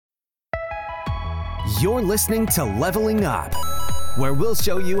You're listening to Leveling Up, where we'll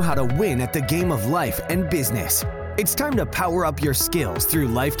show you how to win at the game of life and business. It's time to power up your skills through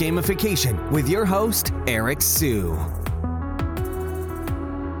life gamification with your host, Eric Siu.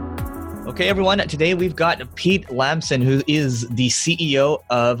 Okay, everyone. Today we've got Pete Lamson, who is the CEO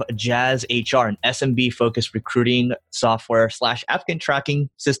of Jazz HR, an SMB-focused recruiting software / applicant tracking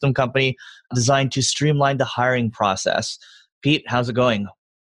system company designed to streamline the hiring process. Pete, how's it going?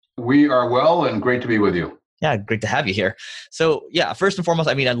 We are well and great to be with you. Yeah, great to have you here. So first and foremost,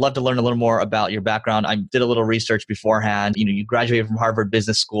 I'd love to learn a little more about your background. I did a little research beforehand. You graduated from Harvard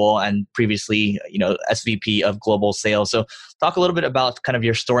Business School and previously, SVP of global sales. So talk a little bit about kind of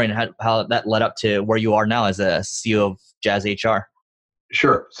your story and how that led up to where you are now as a CEO of Jazz HR.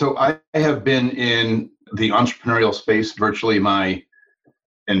 Sure. So I have been in the entrepreneurial space virtually my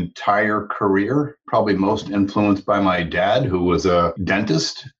entire career, probably most influenced by my dad, who was a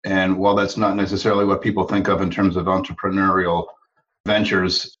dentist. And while that's not necessarily what people think of in terms of entrepreneurial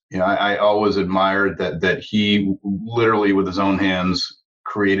ventures, I always admired that he literally with his own hands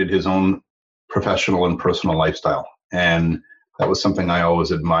created his own professional and personal lifestyle. And that was something I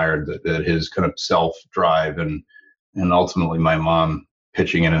always admired, that his kind of self-drive and ultimately my mom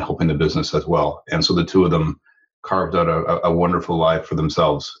pitching in and helping the business as well. And so the two of them carved out a wonderful life for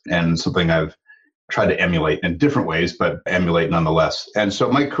themselves, and something I've tried to emulate in different ways, but emulate nonetheless. And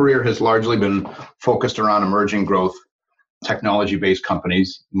so my career has largely been focused around emerging growth, technology-based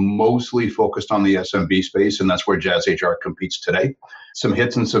companies, mostly focused on the SMB space, and that's where Jazz HR competes today. Some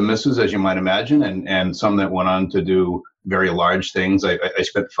hits and some misses, as you might imagine, and some that went on to do very large things. I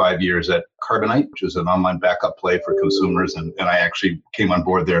spent 5 years at Carbonite, which is an online backup play for consumers, and I actually came on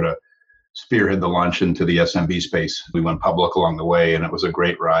board there to spearhead the launch into the SMB space. We went public along the way, and it was a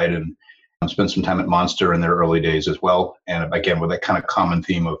great ride, and spent some time at Monster in their early days as well. And again, with that kind of common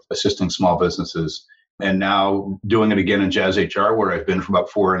theme of assisting small businesses. And now doing it again in Jazz HR, where I've been for about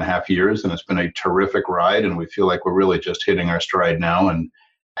 4.5 years, and it's been a terrific ride, and we feel like we're really just hitting our stride now and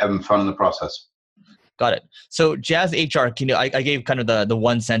having fun in the process. Got it. So Jazz HR, I gave kind of the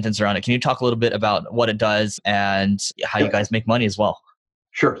one sentence around it. Can you talk a little bit about what it does and how you guys make money as well?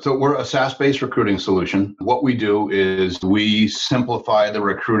 Sure. So we're a SaaS-based recruiting solution. What we do is we simplify the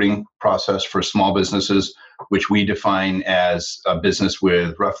recruiting process for small businesses, which we define as a business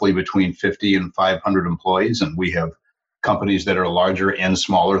with roughly between 50 and 500 employees. And we have companies that are larger and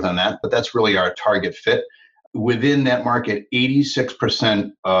smaller than that, but that's really our target fit. Within that market,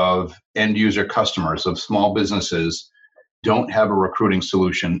 86% of end user customers of small businesses don't have a recruiting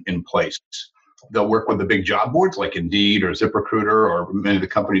solution in place. They'll work with the big job boards like Indeed or ZipRecruiter or many of the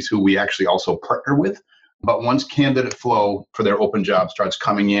companies who we actually also partner with. But once candidate flow for their open job starts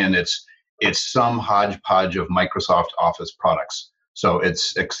coming in, it's some hodgepodge of Microsoft Office products. So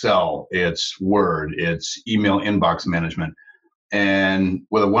it's Excel, it's Word, it's email inbox management. And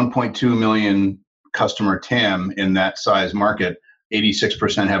with a 1.2 million customer TAM in that size market,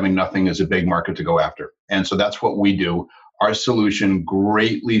 86% having nothing is a big market to go after. And so that's what we do. Our solution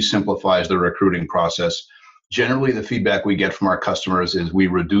greatly simplifies the recruiting process. Generally, the feedback we get from our customers is we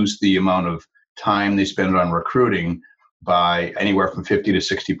reduce the amount of time they spend on recruiting by anywhere from 50 to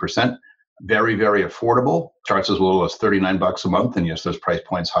 60%. Very, very affordable. Starts as little as $39 a month. And yes, there's price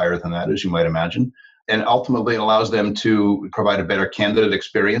points higher than that, as you might imagine. And ultimately, it allows them to provide a better candidate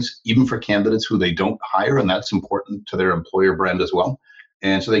experience, even for candidates who they don't hire. And that's important to their employer brand as well.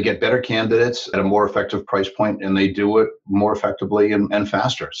 And so they get better candidates at a more effective price point, and they do it more effectively and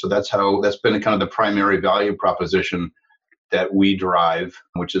faster. So that's been kind of the primary value proposition that we derive,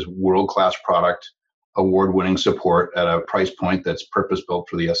 which is world-class product, award-winning support at a price point that's purpose-built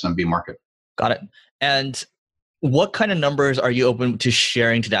for the SMB market. Got it. And what kind of numbers are you open to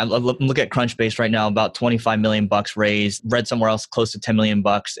sharing today? I'm looking at Crunchbase right now, about $25 million raised. Read somewhere else close to $10 million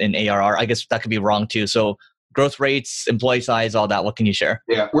in ARR. I guess that could be wrong too. So growth rates, employee size, all that. What can you share?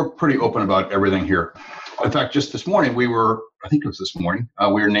 Yeah, we're pretty open about everything here. In fact, just this morning, we were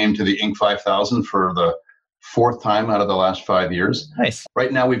named to the Inc. 5000 for the 4th time out of the last 5 years. Nice.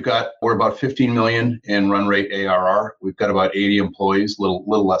 Right now, we're about 15 million in run rate ARR. We've got about 80 employees, little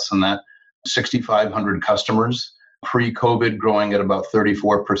less than that, 6,500 customers. Pre-COVID, growing at about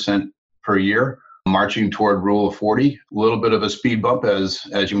 34% per year. Marching toward Rule of 40, a little bit of a speed bump, as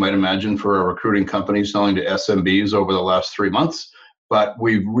you might imagine, for a recruiting company selling to SMBs over the last 3 months. But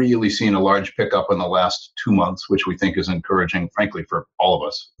we've really seen a large pickup in the last 2 months, which we think is encouraging, frankly, for all of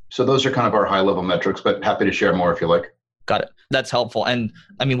us. So those are kind of our high-level metrics, but happy to share more if you like. Got it. That's helpful. And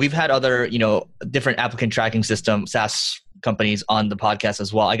I mean, we've had other, different applicant tracking system, SaaS companies on the podcast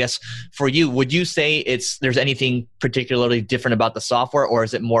as well. I guess for you, would you say there's anything particularly different about the software, or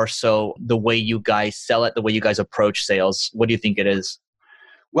is it more so the way you guys sell it, the way you guys approach sales? What do you think it is?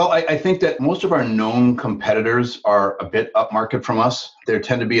 Well, I think that most of our known competitors are a bit upmarket from us. They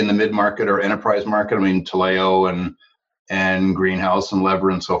tend to be in the mid-market or enterprise market. I mean, Taleo and Greenhouse and Lever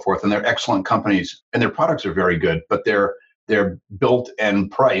and so forth. And they're excellent companies and their products are very good, but they're built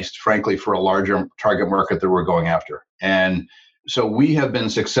and priced, frankly, for a larger target market that we're going after. And so we have been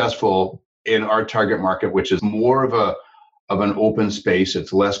successful in our target market, which is more of an open space.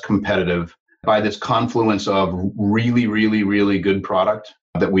 It's less competitive by this confluence of really, really, really good product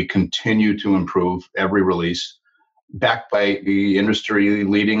that we continue to improve every release, backed by the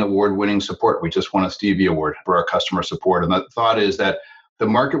industry-leading award-winning support. We just won a Stevie Award for our customer support. And the thought is that the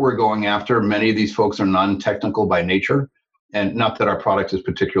market we're going after, many of these folks are non-technical by nature. And not that our product is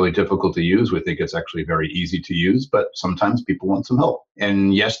particularly difficult to use. We think it's actually very easy to use, but sometimes people want some help.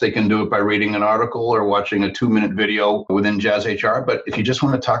 And yes, they can do it by reading an article or watching a 2-minute video within Jazz HR. But if you just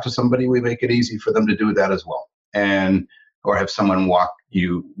want to talk to somebody, we make it easy for them to do that as well. Or have someone walk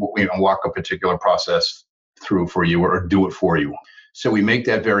a particular process through for you or do it for you. So we make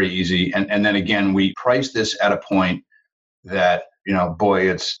that very easy. And then again, we price this at a point that, boy,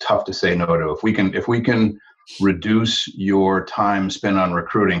 it's tough to say no to. If we can reduce your time spent on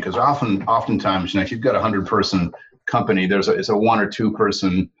recruiting, because oftentimes, if you've got 100-person company, it's a 1 or 2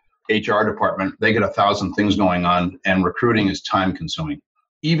 person HR department, they get 1,000 things going on, and recruiting is time consuming,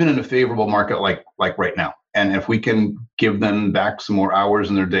 even in a favorable market like right now. And if we can give them back some more hours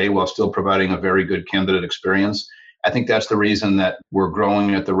in their day while still providing a very good candidate experience, I think that's the reason that we're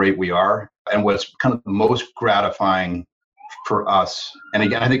growing at the rate we are. And what's kind of most gratifying for us, and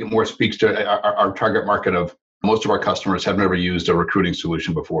again, I think it more speaks to our target market of most of our customers have never used a recruiting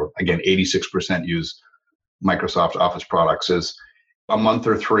solution before. Again, 86% use Microsoft Office products. Is a month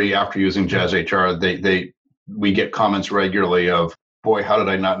or 3 after using Jazz HR, we get comments regularly of, boy, how did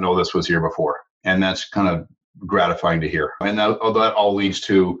I not know this was here before? And that's kind of gratifying to hear. And that all leads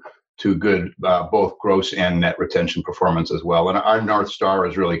to good both gross and net retention performance as well. And our North Star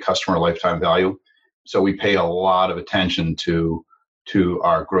is really customer lifetime value. So we pay a lot of attention to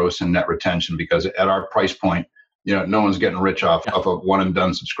our gross and net retention, because at our price point, no one's getting rich off of a one and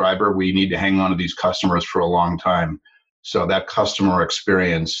done subscriber. We need to hang on to these customers for a long time. So that customer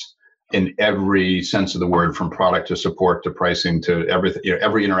experience in every sense of the word, from product to support to pricing to everything,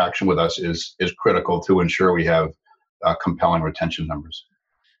 every interaction with us is critical to ensure we have compelling retention numbers.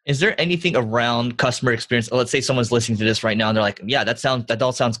 Is there anything around customer experience? Let's say someone's listening to this right now and they're like, yeah, that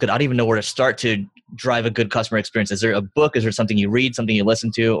all sounds good. I don't even know where to start to drive a good customer experience. Is there a book? Is there something you read, something you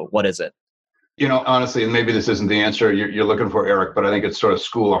listen to? What is it? Honestly, and maybe this isn't the answer you're looking for, Eric, but I think it's sort of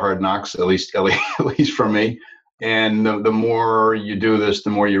school of hard knocks, at least for me. And the more you do this, the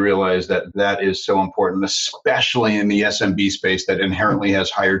more you realize that is so important, especially in the SMB space that inherently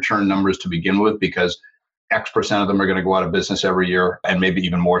has higher churn numbers to begin with, because X% of them are going to go out of business every year, and maybe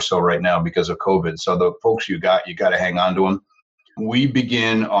even more so right now because of COVID. So the folks you got to hang on to them. We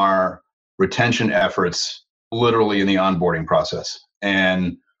begin our retention efforts literally in the onboarding process.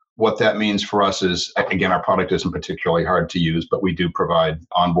 And what that means for us is, again, our product isn't particularly hard to use, but we do provide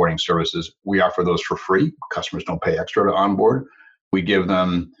onboarding services. We offer those for free. Customers don't pay extra to onboard. We give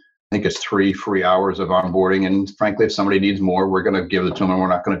them, I think it's 3 free hours of onboarding. And frankly, if somebody needs more, we're going to give it to them and we're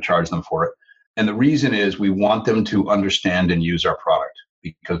not going to charge them for it. And the reason is we want them to understand and use our product,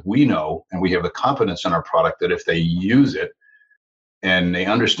 because we know and we have the confidence in our product that if they use it and they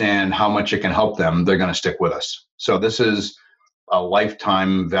understand how much it can help them, they're going to stick with us. So this is a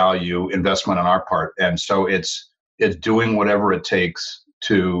lifetime value investment on our part. And so it's doing whatever it takes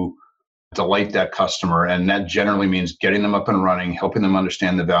to delight that customer. And that generally means getting them up and running, helping them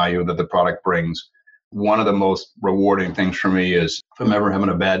understand the value that the product brings. One of the most rewarding things for me is, if I'm ever having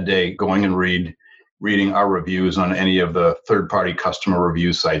a bad day, going and reading our reviews on any of the third-party customer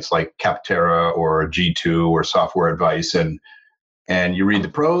review sites like Capterra or G2 or Software Advice. And you read the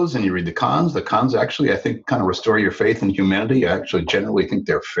pros and you read the cons. The cons actually, I think, kind of restore your faith in humanity. I actually generally think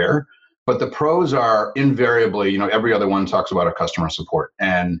they're fair. But the pros are invariably, every other one talks about our customer support.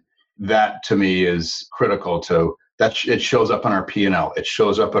 And that to me is critical to that. It shows up on our P&L. It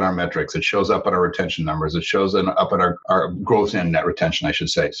shows up in our metrics. It shows up in our retention numbers. It shows up in our gross and net retention, I should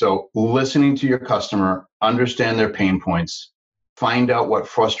say. So listening to your customer, understand their pain points, find out what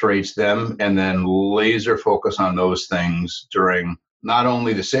frustrates them, and then laser focus on those things during not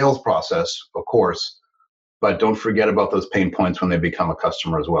only the sales process, of course, but don't forget about those pain points when they become a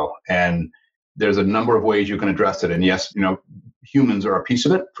customer as well. And There's a number of ways you can address it. And yes, humans are a piece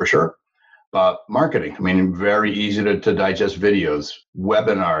of it for sure. But marketing, very easy to digest videos,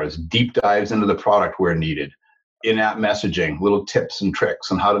 webinars, deep dives into the product where needed, in-app messaging, little tips and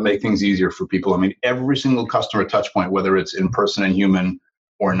tricks on how to make things easier for people. Every single customer touch point, whether it's in person and human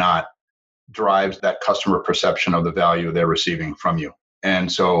or not, drives that customer perception of the value they're receiving from you.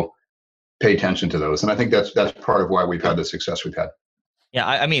 And so pay attention to those. And I think that's part of why we've had the success we've had.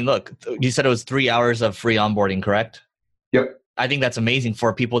 Yeah, look, you said it was 3 hours of free onboarding, correct? Yep. I think that's amazing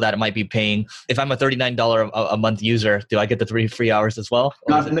for people that might be paying. If I'm a $39 a month user, do I get the 3 free hours as well?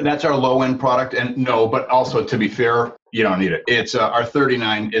 That's our low end product. And no, but also to be fair, you don't need it. It's our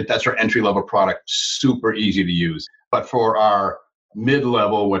 $39, that's our entry level product, super easy to use. But for our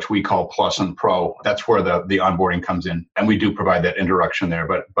mid-level, which we call Plus and Pro, that's where the onboarding comes in. And we do provide that introduction there.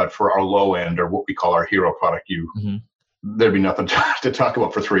 But for our low end, or what we call our hero product, there'd be nothing to talk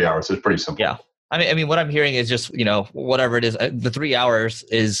about for 3 hours. It's pretty simple. Yeah. What I'm hearing is just, whatever it is, the 3 hours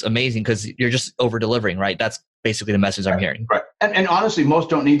is amazing because you're just over delivering, right? That's basically the message I'm hearing. Right. And honestly, most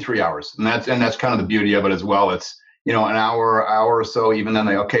don't need 3 hours. And that's kind of the beauty of it as well. It's, an hour or so, even then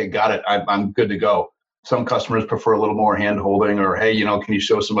okay, got it. I'm good to go. Some customers prefer a little more hand holding or, hey, can you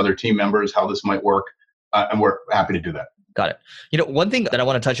show some other team members how this might work? And we're happy to do that. Got it. One thing that I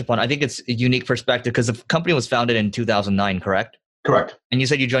want to touch upon, I think it's a unique perspective because the company was founded in 2009, correct? Correct. And you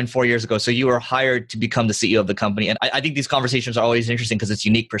said you joined 4 years ago. So you were hired to become the CEO of the company. And I think these conversations are always interesting because it's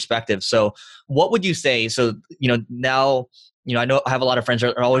unique perspective. So what would you say? So, now, I know I have a lot of friends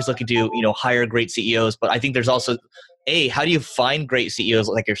that are always looking to, hire great CEOs, but I think there's also A, how do you find great CEOs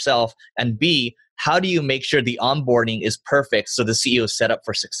like yourself? And B, how do you make sure the onboarding is perfect so the CEO is set up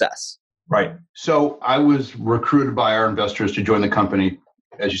for success? Right. So I was recruited by our investors to join the company,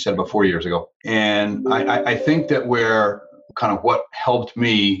 as you said, about 4 years ago. And I think that what helped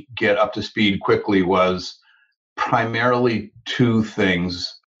me get up to speed quickly was primarily two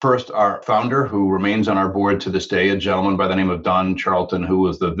things. First, our founder, who remains on our board to this day, a gentleman by the name of Don Charlton, who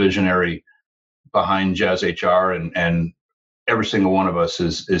was the visionary behind Jazz HR, and every single one of us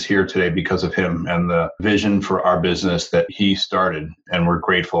is here today because of him and the vision for our business that he started, and we're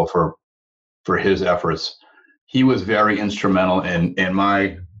grateful for his efforts. He was very instrumental in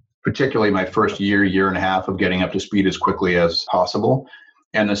particularly my first year and a half of getting up to speed as quickly as possible.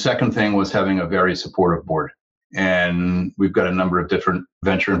 And the second thing was having a very supportive board. And we've got a number of different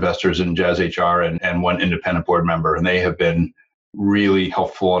venture investors in Jazz HR and one independent board member, and they have been really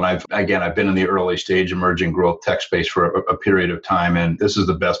helpful. And I've been in the early stage emerging growth tech space for a period of time. And this is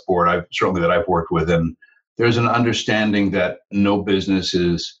the best board that I've worked with. And there's an understanding that no business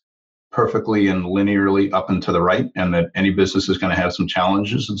is perfectly and linearly up and to the right, and that any business is going to have some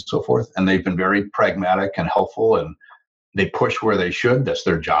challenges and so forth. And they've been very pragmatic and helpful, and they push where they should. That's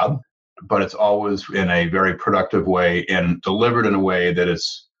their job. But it's always in a very productive way and delivered in a way that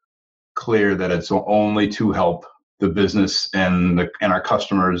it's clear that it's only to help the business and our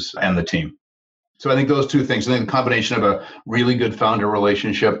customers and the team. So I think those two things, I think the combination of a really good founder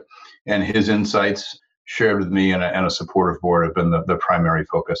relationship and his insights shared with me and a supportive board have been the primary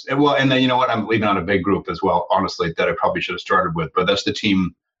focus. And then, I'm leaving out a big group as well, honestly, that I probably should have started with, but that's the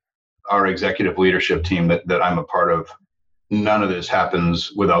team, our executive leadership team that I'm a part of. None of this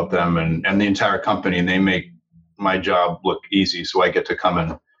happens without them and the entire company, and they make my job look easy. So I get to come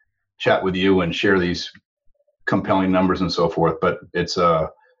and chat with you and share these compelling numbers and so forth. But it's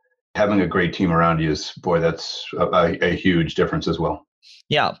having a great team around you that's a huge difference as well.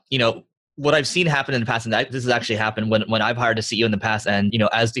 Yeah. What I've seen happen in the past, and this has actually happened when I've hired a CEO in the past, and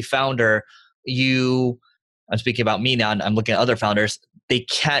as the founder, I'm speaking about me now, and I'm looking at other founders, they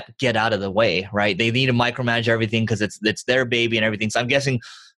can't get out of the way, right? They need to micromanage everything because it's their baby and everything. So I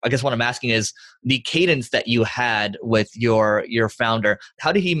guess what I'm asking is the cadence that you had with your founder,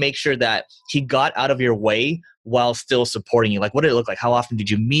 how did he make sure that he got out of your way while still supporting you? Like, what did it look like? How often did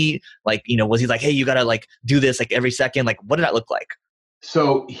you meet? Like, was he like, hey, you got to do this every second? Like, what did that look like?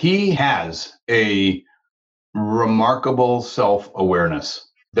 So he has a remarkable self-awareness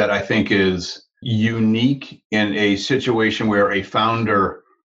that I think is unique in a situation where a founder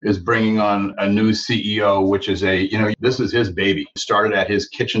is bringing on a new CEO, which is this is his baby. Started at his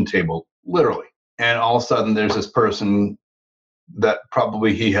kitchen table, literally. And all of a sudden there's this person that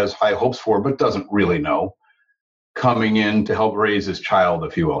probably he has high hopes for, but doesn't really know, coming in to help raise his child,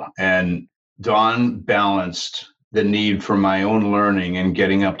 if you will. And Don balanced the need for my own learning and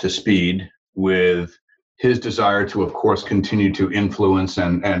getting up to speed with his desire to, of course, continue to influence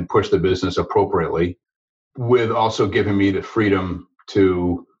and push the business appropriately, with also giving me the freedom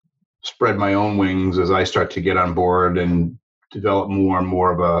to spread my own wings as I start to get on board and develop more and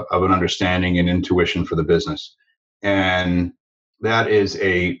more of an understanding and intuition for the business. And that is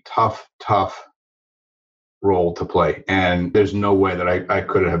a tough role to play. And there's no way that I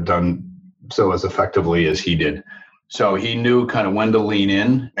could have done so as effectively as he did. So he knew kind of when to lean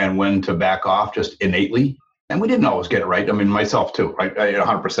in and when to back off just innately. And we didn't always get it right. I mean, myself too, right?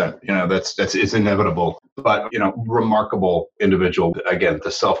 100%. That's it's inevitable. But remarkable individual. Again,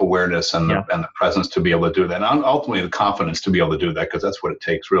 the self-awareness and the presence to be able to do that, and ultimately the confidence to be able to do that, because that's what it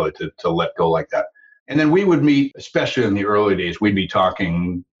takes really to let go like that. And then we would meet, especially in the early days. We'd be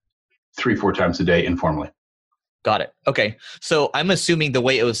talking 3-4 times a day informally. Got it. Okay. So I'm assuming the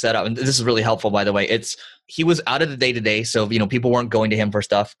way it was set up, and this is really helpful, by the way, he was out of the day-to-day. So, people weren't going to him for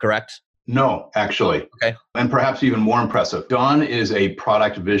stuff, correct? No, actually. Okay. And perhaps even more impressive, Don is a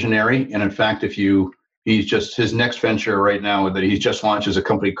product visionary. And in fact, his next venture right now that he's just launched is a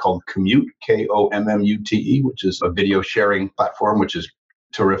company called Kommute, Kommute, which is a video sharing platform, which is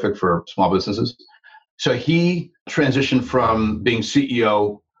terrific for small businesses. So he transitioned from being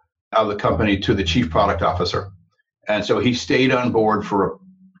CEO of the company to the chief product officer. And so he stayed on board for,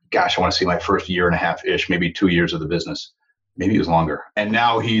 I want to say my first year and a half-ish, maybe 2 years of the business. Maybe it was longer. And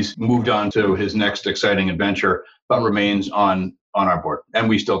now he's moved on to his next exciting adventure, but remains on our board. And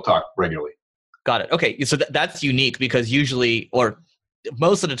we still talk regularly. Got it. Okay. So that's unique, because usually, or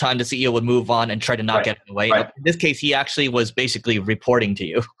most of the time, the CEO would move on and try to not get in the way. Right. In this case, he actually was basically reporting to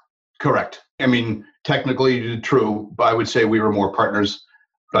you. Correct. I mean, technically true, but I would say we were more partners.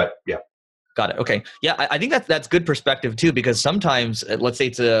 But yeah. Got it. Okay. Yeah, I think that's good perspective too, because sometimes, let's say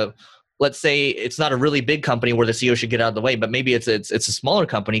it's not a really big company where the CEO should get out of the way, but maybe it's a smaller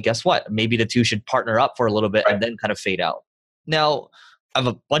company. Guess what? Maybe the two should partner up for a little bit and then kind of fade out. Now, I have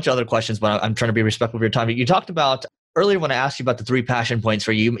a bunch of other questions, but I'm trying to be respectful of your time. You talked about earlier when I asked you about the 3 passion points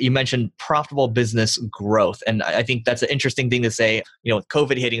for you, you mentioned profitable business growth. And I think that's an interesting thing to say, with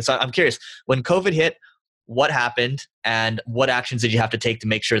COVID hitting. So I'm curious, when COVID hit, what happened and what actions did you have to take to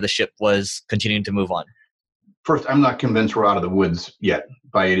make sure the ship was continuing to move on? First, I'm not convinced we're out of the woods yet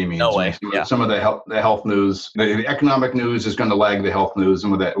by any means. No way. Yeah. Some of the health news, the economic news is going to lag the health news,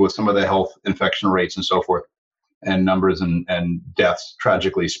 and with some of the health infection rates and so forth, and numbers and deaths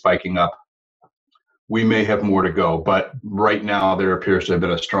tragically spiking up, we may have more to go. But right now, there appears to have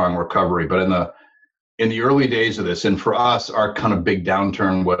been a strong recovery. But in the early days of this, and for us, our kind of big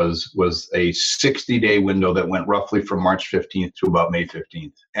downturn was a 60-day window that went roughly from March 15th to about May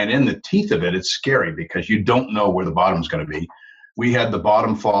 15th. And in the teeth of it, it's scary because you don't know where the bottom's going to be. We had the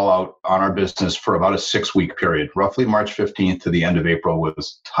bottom fallout on our business for about a 6-week period. Roughly March 15th to the end of April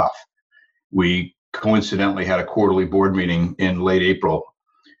was tough. We coincidentally had a quarterly board meeting in late April,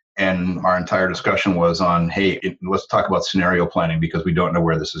 and our entire discussion was on, hey, let's talk about scenario planning because we don't know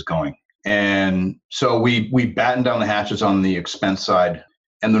where this is going. And so we battened down the hatches on the expense side,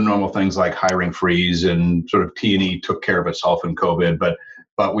 and the normal things like hiring freeze and sort of T&E took care of itself in COVID,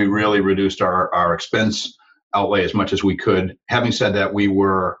 but we really reduced our expense outlay as much as we could. Having said that, we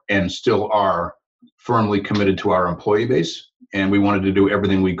were and still are firmly committed to our employee base, and we wanted to do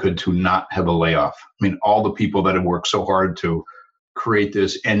everything we could to not have a layoff. I mean, all the people that have worked so hard to create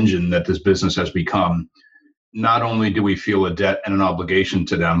this engine that this business has become, not only do we feel a debt and an obligation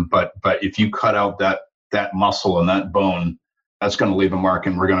to them, but if you cut out that muscle and that bone, that's going to leave a mark,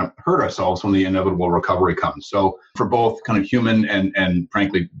 and we're going to hurt ourselves when the inevitable recovery comes. So for both kind of human and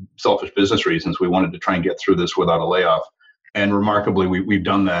frankly selfish business reasons, we wanted to try and get through this without a layoff. And remarkably, we've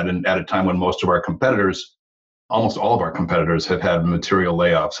done that, and at a time when most of our competitors, almost all of our competitors, have had material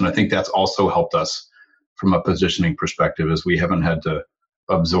layoffs. And I think that's also helped us from a positioning perspective, as we haven't had to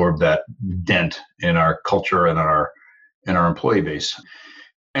absorb that dent in our culture and in our employee base.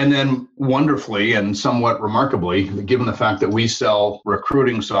 And then wonderfully and somewhat remarkably, given the fact that we sell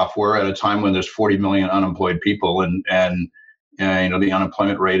recruiting software at a time when there's 40 million unemployed people and the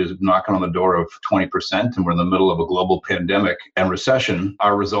unemployment rate is knocking on the door of 20%, and we're in the middle of a global pandemic and recession,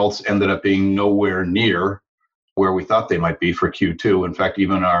 our results ended up being nowhere near where we thought they might be for Q2. In fact,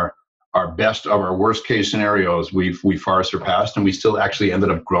 even our best of our worst case scenarios, we far surpassed, and we still actually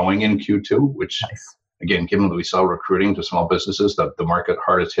ended up growing in Q2, which nice. Again, given that we sell recruiting to small businesses, the market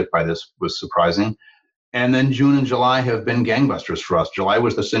hardest hit by this was surprising. And then June and July have been gangbusters for us. July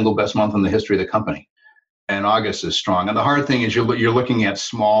was the single best month in the history of the company. And August is strong. And the hard thing is you're looking at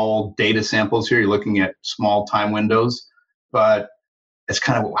small data samples here. You're looking at small time windows. But it's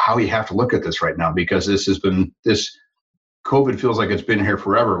kind of how you have to look at this right now, because this COVID feels like it's been here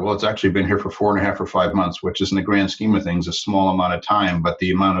forever. Well, it's actually been here for 4.5 or 5 months, which is in the grand scheme of things a small amount of time. But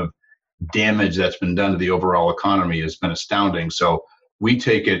the amount of damage that's been done to the overall economy has been astounding. So we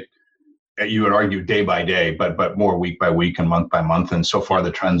take it you would argue day by day, but more week by week and month by month. And so far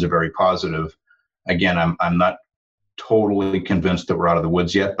the trends are very positive. Again, I'm not totally convinced that we're out of the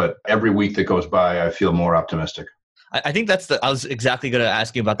woods yet, but every week that goes by, I feel more optimistic. I think I was exactly going to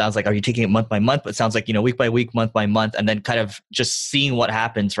ask you about that. I was like, are you taking it month by month? But it sounds like, week by week, month by month, and then kind of just seeing what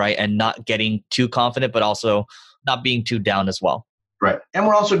happens, right? And not getting too confident, but also not being too down as well. Right. And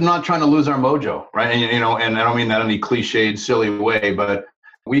we're also not trying to lose our mojo, right? And, and I don't mean that in any cliched, silly way, but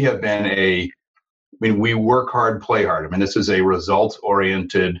we have been we work hard, play hard. I mean, this is a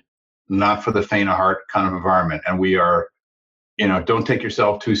results-oriented, not for the faint of heart kind of environment. And we are, don't take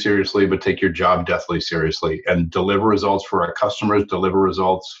yourself too seriously, but take your job deathly seriously and deliver results for our customers, deliver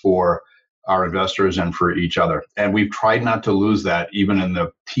results for our investors and for each other. And we've tried not to lose that even in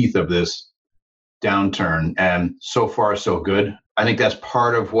the teeth of this downturn. And so far, so good. I think that's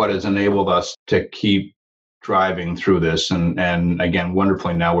part of what has enabled us to keep driving through this. And again,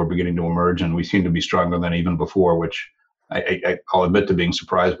 wonderfully, now we're beginning to emerge and we seem to be stronger than even before, which I'll admit to being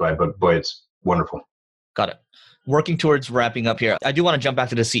surprised by, but boy, it's wonderful. Got it. Working towards wrapping up here, I do want to jump back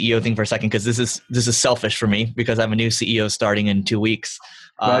to the CEO thing for a second, because this is selfish for me because I have a new CEO starting in 2 weeks.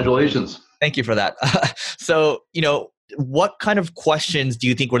 Congratulations. Thank you for that. So, what kind of questions do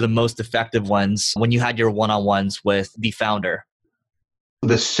you think were the most effective ones when you had your one-on-ones with the founder?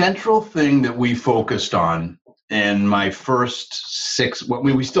 The central thing that we focused on in my first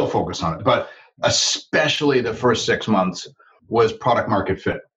we still focus on it, but especially the first 6 months was product market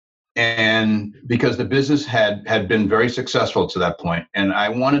fit. And because the business had been very successful to that point, and I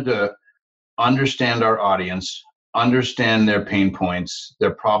wanted to understand our audience, understand their pain points,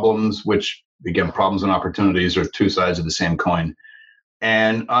 their problems, which again, problems and opportunities are two sides of the same coin,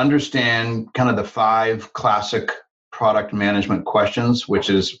 and understand kind of the 5 classic product management questions, which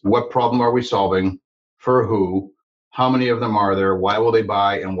is what problem are we solving, for who, how many of them are there, why will they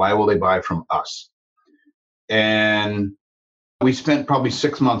buy, and why will they buy from us? And we spent probably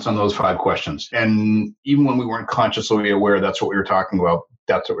 6 months on those 5 questions. And even when we weren't consciously aware that's what we were talking about,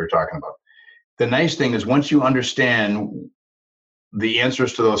 that's what we were talking about. The nice thing is once you understand the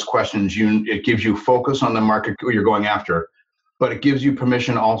answers to those questions, it gives you focus on the market you're going after, but it gives you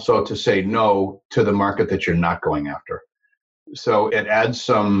permission also to say no to the market that you're not going after. So it adds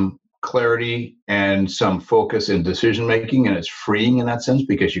some clarity and some focus in decision making, and it's freeing in that sense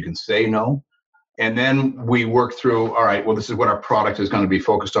because you can say no. And then we work through, all right, well, this is what our product is going to be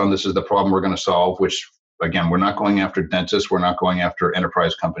focused on. This is the problem we're going to solve, which, again, we're not going after dentists. We're not going after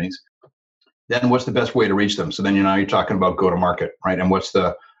enterprise companies. Then what's the best way to reach them? So then you're talking about go to market, right? And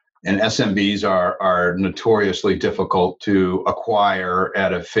SMBs are notoriously difficult to acquire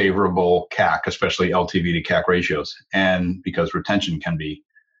at a favorable CAC, especially LTV to CAC ratios, and because retention can be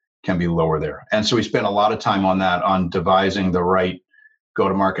lower there. And so we spent a lot of time on that, on devising the right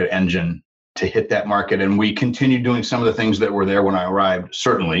go-to-market engine to hit that market. And we continued doing some of the things that were there when I arrived,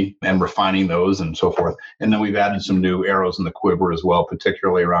 certainly, and refining those and so forth. And then we've added some new arrows in the quiver as well,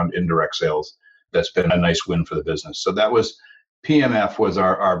 particularly around indirect sales. That's been a nice win for the business. So that was PMF was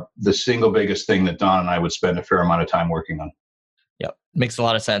the single biggest thing that Don and I would spend a fair amount of time working on. Yeah, makes a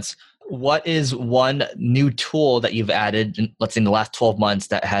lot of sense. What is one new tool that you've added, let's say in the last 12 months,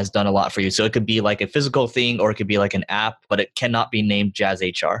 that has done a lot for you? So it could be like a physical thing or it could be like an app, but it cannot be named Jazz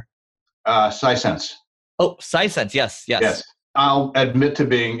HR. Sisense. Oh, Sisense. Yes. I'll admit to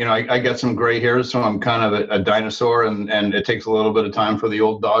being, I got some gray hairs, so I'm kind of a dinosaur, and it takes a little bit of time for the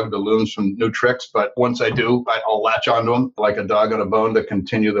old dog to learn some new tricks. But once I do, I'll latch onto them like a dog on a bone, to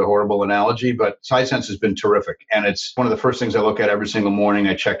continue the horrible analogy. But Sisense has been terrific. And it's one of the first things I look at every single morning.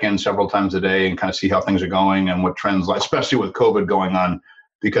 I check in several times a day and kind of see how things are going and what trends, especially with COVID going on,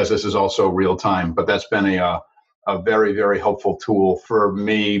 because this is also real time. But that's been a very, very helpful tool for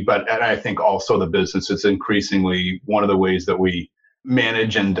me, and I think also the business. It's increasingly one of the ways that we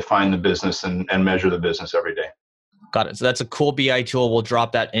manage and define the business and measure the business every day. Got it. So that's a cool BI tool. We'll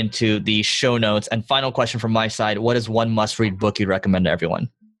drop that into the show notes. And final question from my side, what is one must-read book you'd recommend to everyone?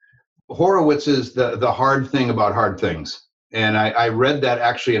 Horowitz's The Hard Thing About Hard Things. And I read that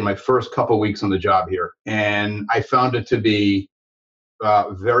actually in my first couple of weeks on the job here. And I found it to be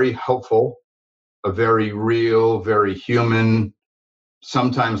very helpful, a very real, very human,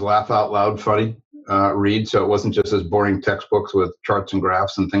 sometimes laugh out loud funny read. So it wasn't just as boring textbooks with charts and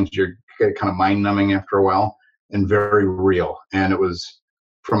graphs and things you're kind of mind numbing after a while, and very real. And it was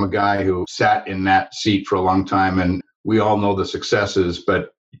from a guy who sat in that seat for a long time. And we all know the successes,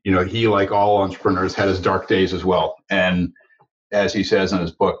 but he, like all entrepreneurs, had his dark days as well. And as he says in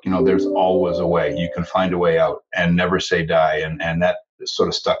his book, there's always a way. You can find a way out, and never say die. And that sort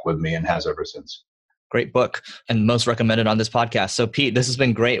of stuck with me and has ever since. Great book and most recommended on this podcast. So Pete, this has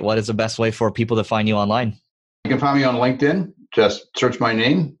been great. What is the best way for people to find you online? You can find me on LinkedIn. Just search my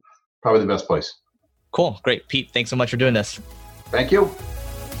name. Probably the best place. Cool. Great. Pete, thanks so much for doing this. Thank you.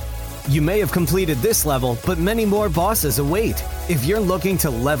 You may have completed this level, but many more bosses await. If you're looking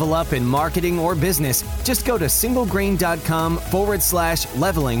to level up in marketing or business, just go to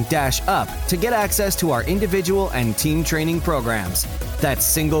singlegrain.com/leveling-up to get access to our individual and team training programs. That's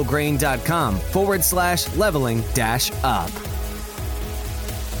singlegrain.com/leveling-up.